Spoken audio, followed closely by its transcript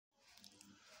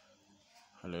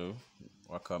Hello,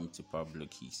 welcome to Pablo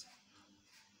Keys.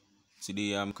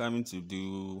 Today I'm coming to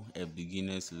do a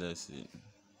beginner's lesson.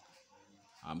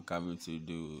 I'm coming to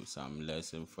do some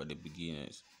lesson for the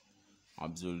beginners,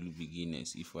 absolute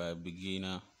beginners. If you are a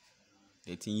beginner,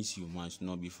 the things you must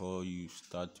know before you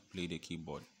start to play the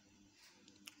keyboard.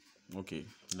 Okay,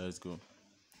 let's go.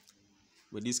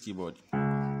 With this keyboard,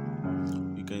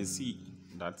 you can see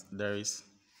that there is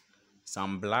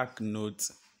some black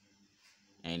notes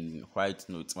and white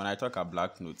notes. When I talk about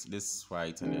black notes, this is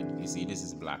white, and then you see this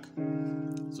is black.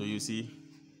 So you see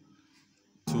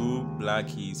two black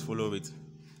keys follow with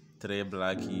three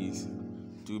black keys,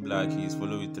 two black keys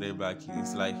follow with three black keys.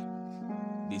 It's like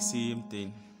the same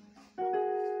thing,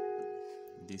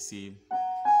 the same,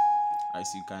 as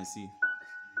you can see.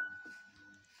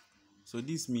 So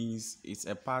this means it's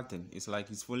a pattern. It's like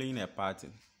it's following a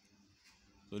pattern.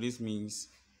 So this means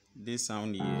this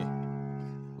sound here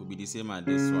will be the same as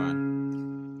this one.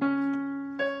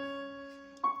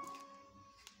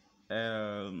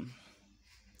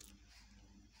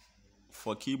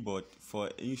 For keyboard, for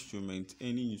instrument,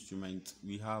 any instrument,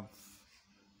 we have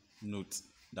notes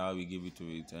that we give it to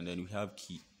it, and then we have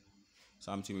key,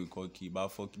 something we call key. But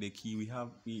for the key,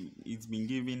 it's been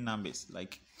given numbers.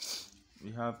 Like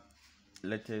we have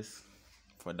letters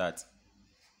for that.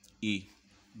 A,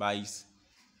 but it's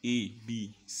A,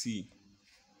 B, C.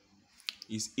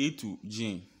 It's A to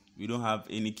G. We don't have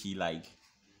any key like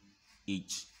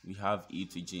H. We have A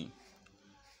to G.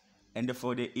 And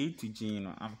for the A to G,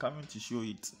 I'm coming to show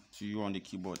it to you on the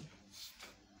keyboard.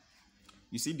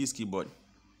 You see this keyboard,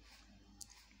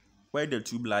 where the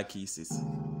two black keys is.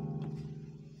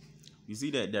 You see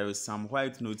that there is some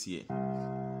white note here.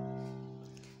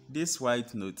 This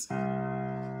white note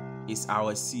is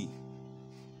our C.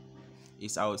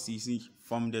 It's our C. See,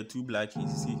 from the two black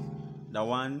keys, see the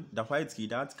white key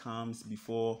that comes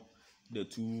before the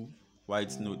two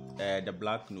white note, the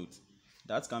black note.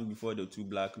 That comes before the two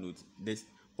black notes. This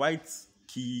white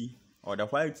key or the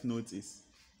white note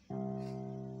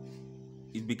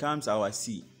it becomes our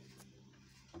C.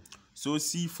 So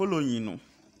C following,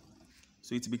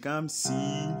 so it becomes C,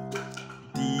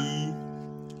 D,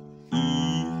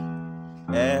 E,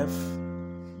 F,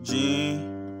 G,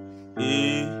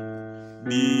 A,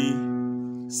 B,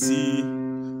 C,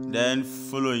 then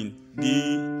following D,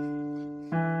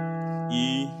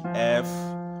 E, F,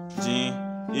 G,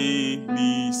 A,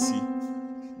 B, C,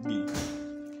 D,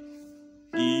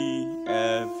 E,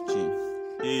 F, G,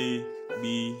 A,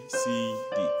 B, C,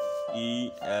 D,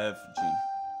 E, F, G.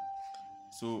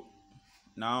 So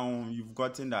now you've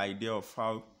gotten the idea of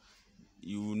how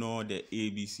you know the A,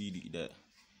 B, C, D,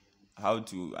 how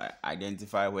to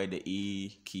identify where the A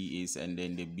key is and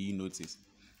then the B note is.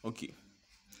 Okay,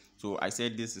 so I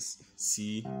said this is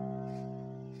C,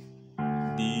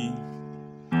 D,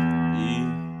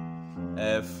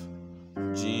 F,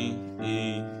 G,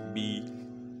 A, B,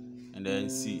 and then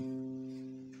C.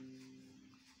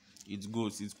 It's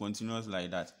continuous like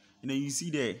that. And then you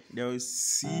see there is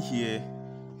C here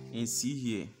and C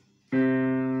here.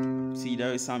 See,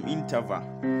 there is some interval.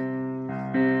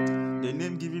 The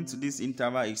name given to this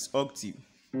interval is octave.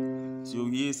 So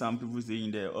you hear some people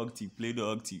saying the octave, play the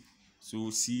octave.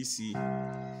 So C.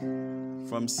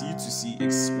 From C to C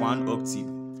is one octave.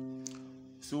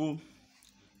 So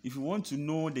if you want to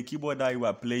know the keyboard that you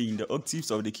are playing, the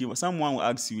octaves of the keyboard, someone will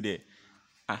ask you there,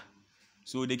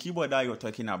 so the keyboard that you're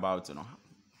talking about,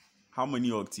 how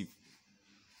many octaves?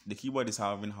 The keyboard is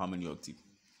having how many octaves?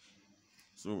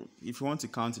 So if you want to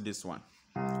count this one,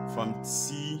 from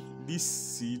C, this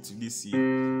C to this C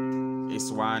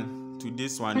is 1, to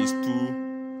this one is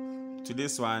 2, to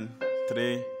this one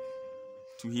 3,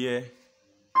 to here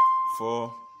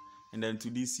 4, and then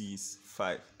to this C is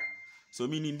 5. So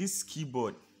meaning this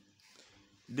keyboard,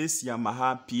 this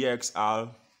Yamaha PXR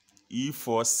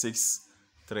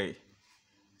E463,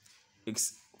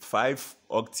 it's 5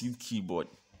 octave keyboard.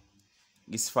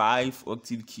 It's 5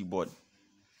 octave keyboard.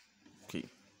 Okay.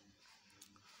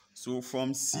 So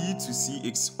from C to C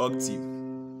it's octave.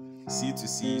 C to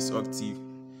C is octave.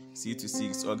 C to C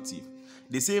is octave.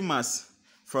 The same as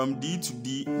from D to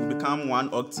D will become 1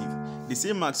 octave. The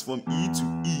same as from E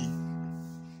to E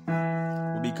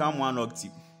will become 1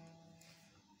 octave.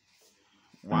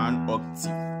 1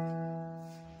 octave.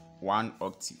 1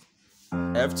 octave.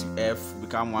 F to F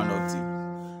become 1 octave.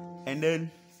 And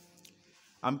then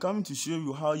I'm coming to show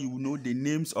you how you know the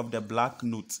names of the black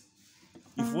notes.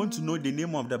 If you want to know the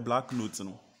name of the black notes,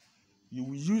 you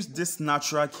will use these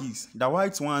natural keys. The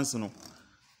white ones,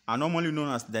 are normally known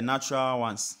as the natural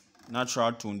ones.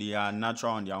 Natural tone, they are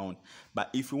natural on their own. But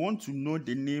if you want to know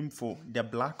the name for the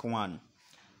black one,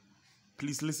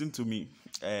 please listen to me.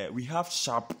 We have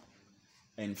sharp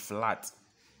and flat.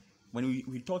 When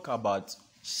we talk about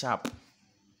sharp,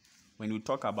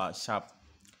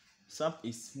 sharp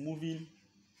is moving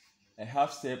a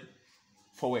half step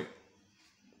forward.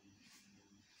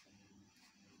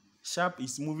 Sharp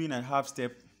is moving a half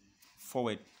step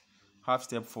forward,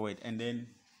 and then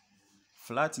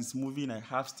flat is moving a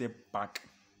half step back.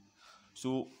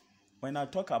 So when I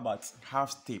talk about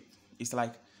half step, it's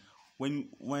like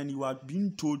when you are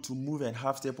being told to move a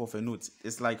half step of a note,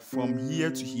 it's like from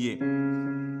here to here.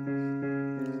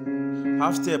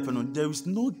 Half step, there is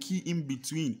no key in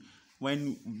between.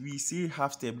 When we say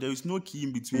half step, there is no key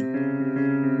in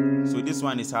between. So this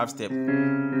one is half step.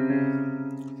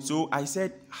 So I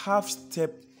said half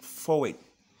step forward.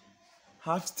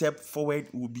 Half step forward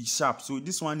will be sharp. So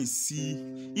this one is C.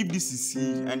 If this is C,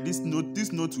 and this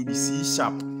note will be C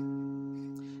sharp.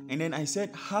 And then I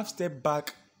said half step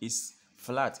back is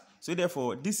flat. So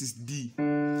therefore, this is D.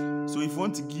 So if you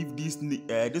want to give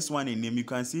this one a name, you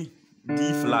can say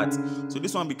D flat. So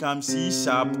this one becomes C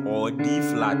sharp or D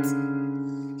flat.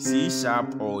 C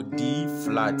sharp or D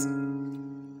flat.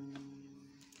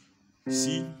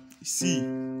 C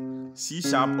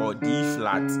sharp or D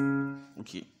flat.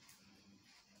 Okay.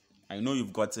 I know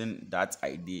you've gotten that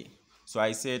idea. So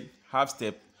I said half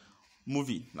step,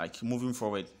 moving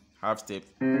forward. Half step,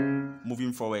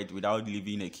 moving forward without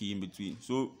leaving a key in between.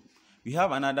 So we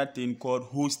have another thing called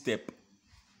whole step.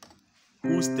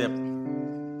 Whole step.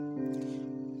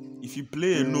 If you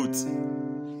play a note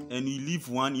and you leave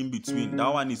one in between,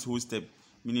 that one is whole step,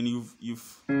 meaning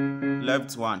you've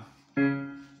left one.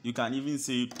 You can even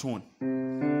say tone.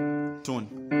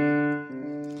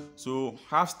 So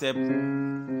half step,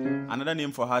 another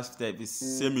name for half step is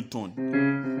semitone.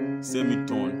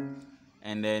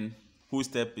 And then whole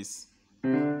step is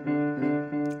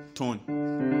tone.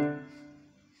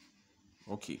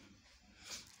 Okay.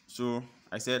 So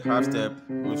I said half step,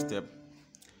 whole step.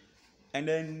 And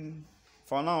then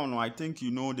for now, I think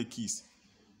you know the keys.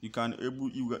 You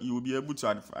will be able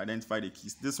to identify the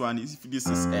keys. This one is, if this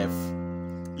is F.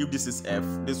 If this is F,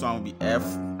 this one will be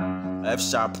F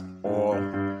sharp or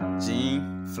G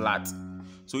flat.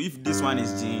 So if this one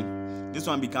is G, this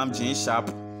one becomes G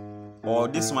sharp, or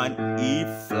this one A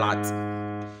flat.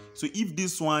 So if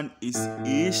this one is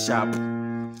A sharp,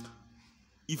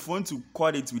 if you want to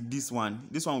chord it with this one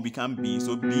will become B.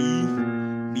 So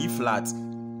B flat.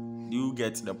 You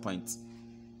get the point.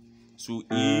 So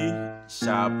A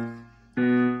sharp,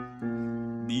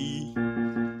 B.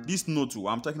 This note,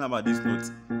 I'm talking about this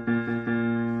note,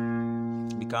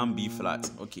 become B flat.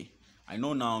 Okay. I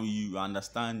know now you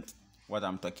understand what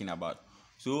I'm talking about.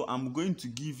 So I'm going to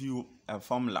give you a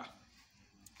formula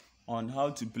on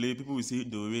how to play. People will say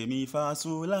do, re, mi, fa,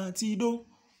 sol, la, ti, do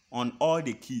on all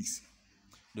the keys.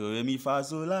 Do, re, mi, fa,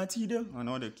 sol, la, ti, do on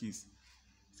all the keys.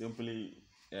 Simply,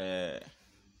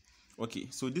 okay.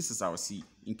 So this is our C.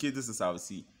 In case this is our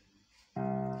C,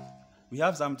 we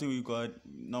have something we call,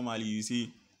 normally you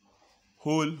see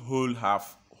whole,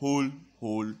 half, whole,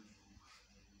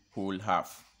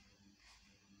 half.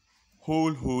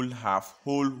 Whole, half,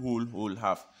 whole,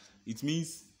 half. It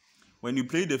means when you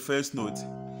play the first note,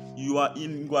 you are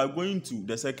going to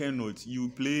the second note, you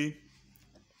play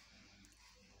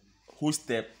whole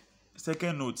step.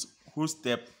 Second note, whole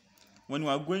step. When you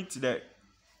are going to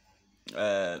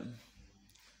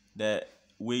the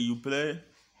way you play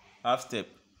half step.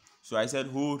 So I said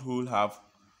whole, half,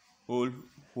 whole,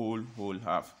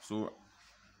 half. So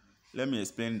let me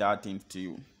explain that thing to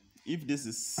you. If this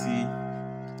is C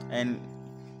and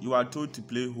you are told to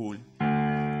play whole,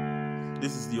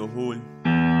 this is your whole,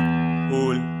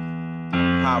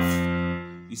 half.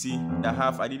 You see the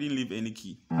half, I didn't leave any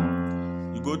key.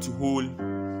 You go to whole,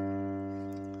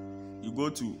 you go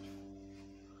to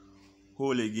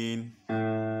whole again,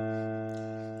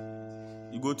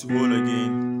 you go to whole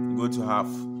again, you go to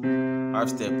half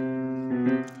step.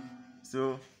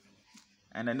 So,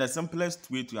 and then the simplest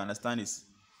way to understand is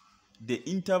the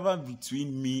interval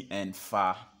between mi and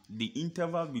fa. The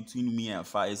interval between mi and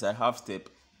fa is a half step.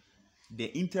 The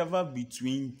interval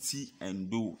between ti and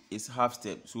do is half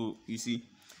step. So you see,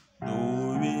 do,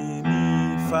 re,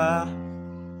 mi, fa,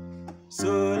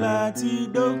 sol, la, ti,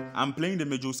 do. I'm playing the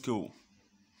major scale.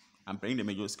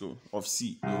 Of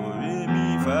C. Do, re,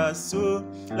 mi, fa, sol,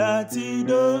 la, ti,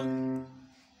 do.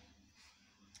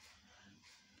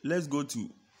 Let's go to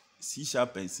C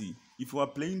sharp and C. If you are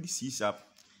playing the C sharp,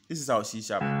 this is our C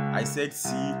sharp. I said C,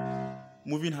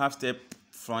 moving half step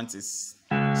front is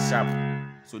sharp.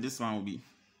 So this one will be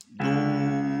do.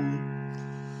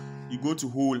 You go to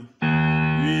whole,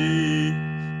 re.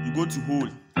 You go to whole,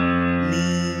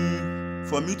 mi,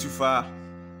 For mi to fa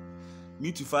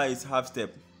is half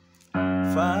step.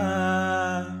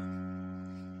 Fa,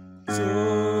 so,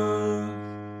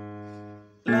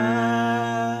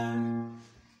 la,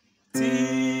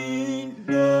 ti,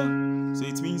 do. So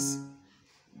it means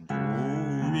do,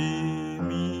 re,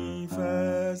 mi,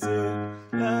 fa, so,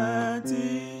 la,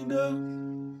 ti,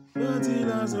 do, ti,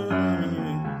 la, so, la, mi.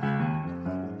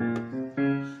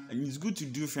 And it's good to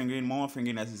do more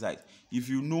fingering exercise. If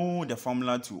you know the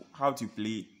formula to how to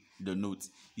play the notes,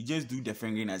 you just do the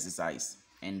fingering exercise,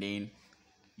 and then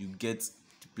you get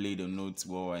to play the notes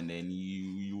well, and then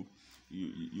you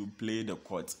play the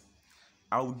chords.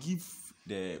 I'll give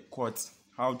the chords,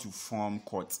 how to form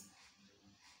chords,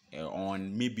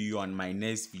 maybe on my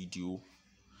next video.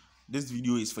 This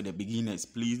video is for the beginners.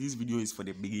 Please, this video is for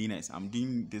the beginners. I'm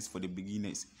doing this for the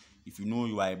beginners. If you know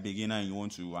you are a beginner and you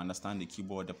want to understand the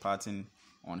keyboard, the pattern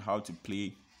on how to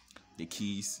play the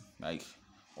keys, like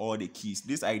all the keys,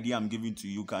 this idea I'm giving to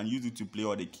you, can use it to play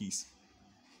all the keys.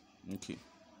 Okay,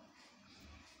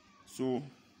 so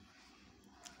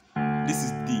this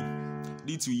is D.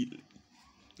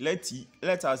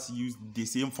 Let us use the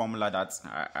same formula that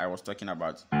I was talking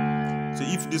about. So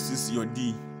if this is your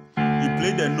D, you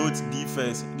play the note D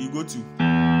first, you go to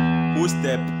whole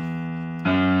step,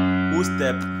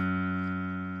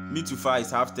 mi to fa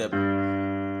is half step,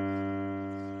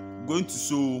 going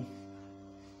to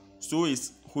so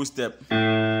is whole step,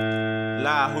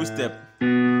 la whole step,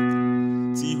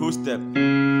 ti whole step,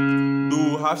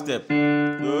 do half step,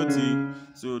 do ti,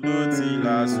 so do ti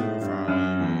la so fa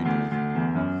mi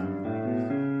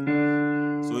do.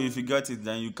 So if you got it,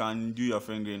 then you can do your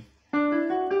fingering.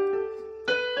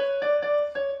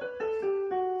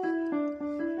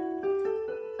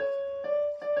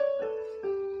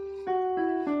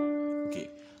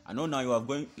 I know now you've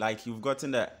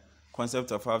gotten the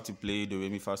concept of how to play the re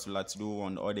mi fa sol la ti do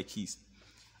on all the keys.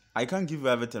 I can't give you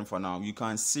everything for now. You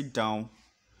can sit down.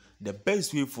 The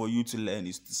best way for you to learn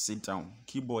is to sit down.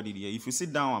 Keyboard here. If you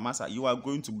sit down, Amasa, you are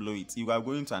going to blow it. You are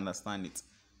going to understand it.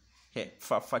 Hey,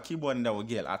 for keyboard in the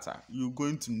will ata, you're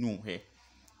going to know. Hey,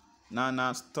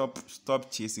 now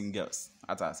stop chasing girls.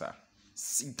 Ata, sir.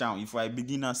 Sit down. If you are a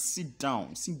beginner, sit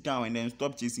down, and then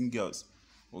stop chasing girls.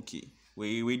 Okay.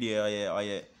 Wait there.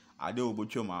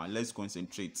 Let's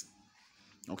concentrate.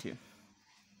 Okay.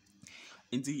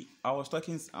 I was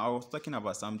talking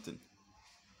about something.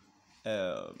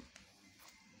 Let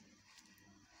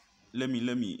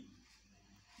me.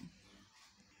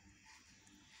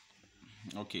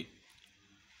 Okay.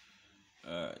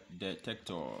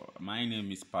 Detector. My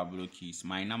name is Pablo Keys.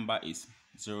 My number is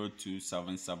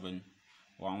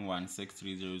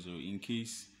 0277116300. In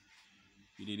case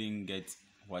you didn't get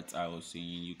what I was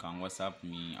saying, you can WhatsApp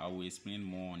me. I will explain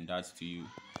more on that to you.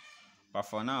 But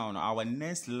for now, our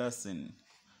next lesson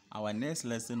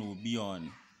will be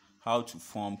on how to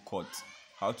form chords,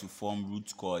 how to form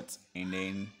root chords, and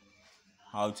then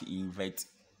how to invert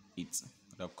it,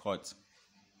 the chord.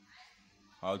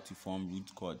 How to form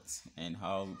root chords and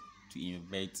how to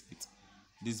invert it.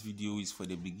 This video is for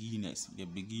the beginners.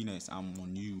 I'm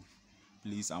on you.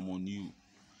 Please, I'm on you.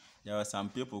 There are some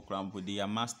people, they are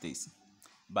masters.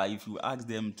 But if you ask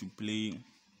them to play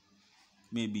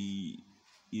maybe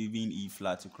even E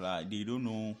flat to cry, they don't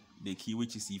know the key,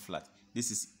 which is E flat.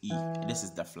 This is E. This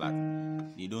is the flat.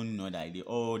 They don't know that.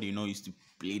 All they know is to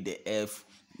play the F.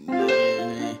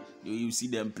 You see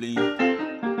them playing.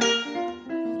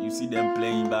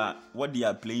 But what they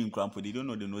are playing, Crampo, they don't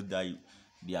know the note that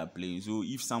they are playing. So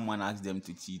if someone asks them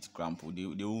to cheat, Crampo, they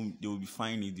will be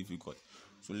finding it difficult.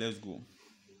 So let's go.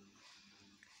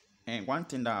 And one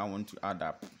thing that I want to add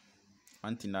up.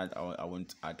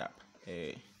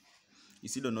 You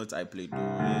see the notes I played. Do,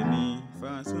 re, mi,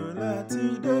 fa, sol, la,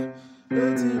 ti, do,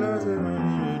 ti, la, so,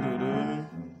 mi, do.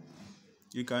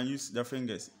 You can use the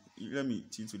fingers. Let me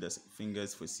teach you the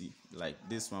fingers for C. Like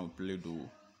this one will play do.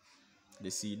 The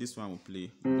C. This one will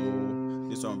play do.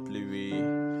 This one will play re.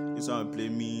 This one will play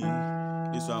mi.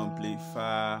 This one will play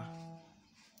fa.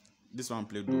 This one will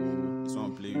play do. This one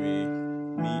will play re.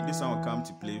 Mi. This one will come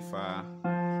to play fa.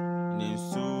 And then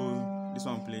so. This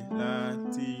one will play la,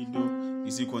 ti, do.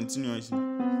 You see continuously.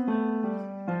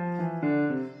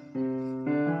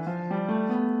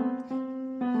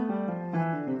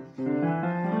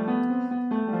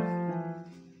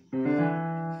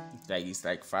 It's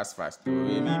like fast. So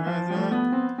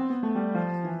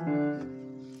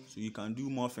you can do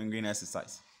more fingering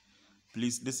exercise.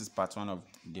 Please, this is part 1 of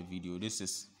the video. This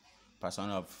is part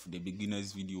 1 of the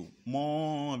beginners video.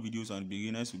 More videos on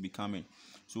beginners will be coming.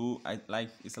 So I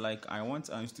want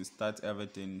us to start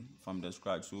everything from the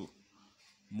scratch. So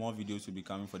more videos will be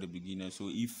coming for the beginners. So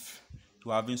if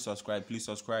you haven't subscribed, please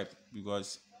subscribe,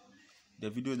 because the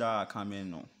video that are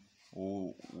coming now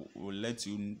will let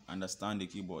you understand the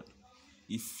keyboard.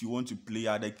 If you want to play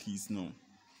other keys now,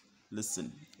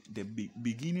 listen, the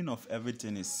beginning of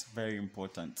everything is very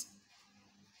important,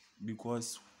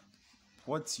 because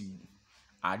what you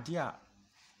are there,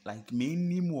 like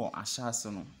many more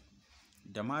ashasano.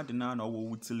 The man now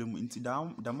will tell him into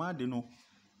down the man no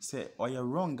say or you're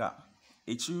wronger.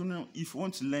 If you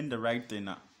want to learn the right thing,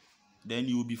 then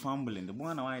you will be fumbling. The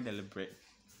one I deliberate.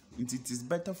 It is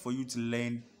better for you to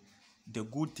learn the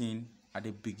good thing at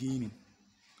the beginning.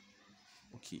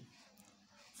 Okay.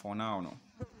 For now, no.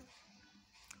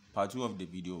 Part 2 of the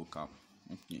video will come.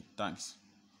 Okay. Thanks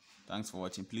for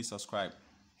watching. Please subscribe.